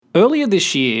Earlier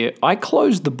this year, I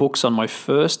closed the books on my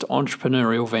first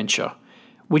entrepreneurial venture,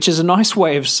 which is a nice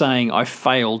way of saying I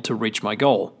failed to reach my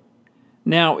goal.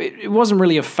 Now, it wasn't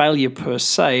really a failure per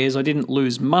se, as I didn't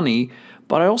lose money,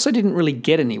 but I also didn't really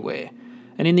get anywhere.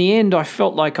 And in the end, I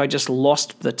felt like I just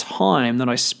lost the time that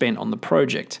I spent on the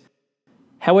project.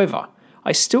 However,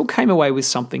 I still came away with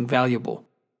something valuable: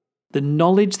 the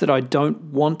knowledge that I don't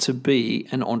want to be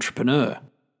an entrepreneur.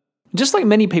 Just like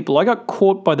many people, I got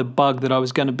caught by the bug that I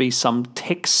was going to be some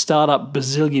tech startup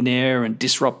bazillionaire and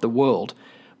disrupt the world.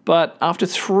 But after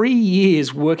 3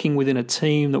 years working within a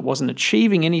team that wasn't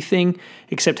achieving anything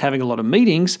except having a lot of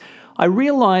meetings, I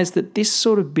realized that this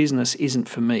sort of business isn't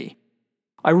for me.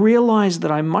 I realized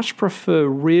that I much prefer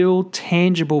real,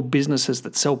 tangible businesses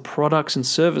that sell products and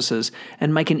services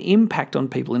and make an impact on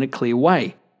people in a clear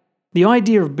way. The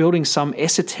idea of building some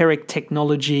esoteric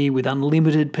technology with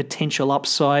unlimited potential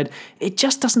upside, it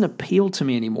just doesn't appeal to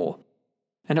me anymore.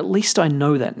 And at least I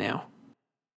know that now.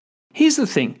 Here's the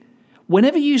thing.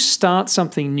 Whenever you start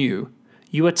something new,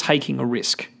 you are taking a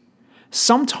risk.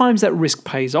 Sometimes that risk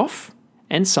pays off,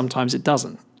 and sometimes it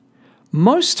doesn't.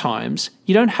 Most times,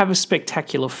 you don't have a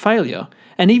spectacular failure,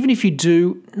 and even if you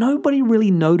do, nobody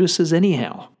really notices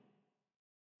anyhow.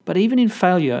 But even in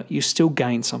failure, you still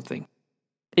gain something.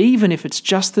 Even if it's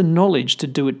just the knowledge to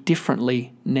do it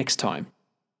differently next time.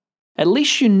 At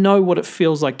least you know what it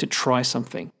feels like to try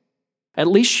something. At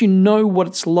least you know what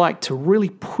it's like to really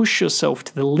push yourself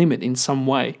to the limit in some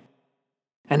way.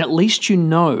 And at least you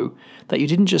know that you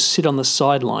didn't just sit on the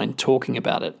sideline talking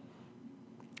about it.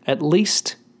 At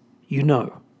least you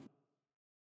know.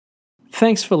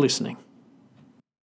 Thanks for listening.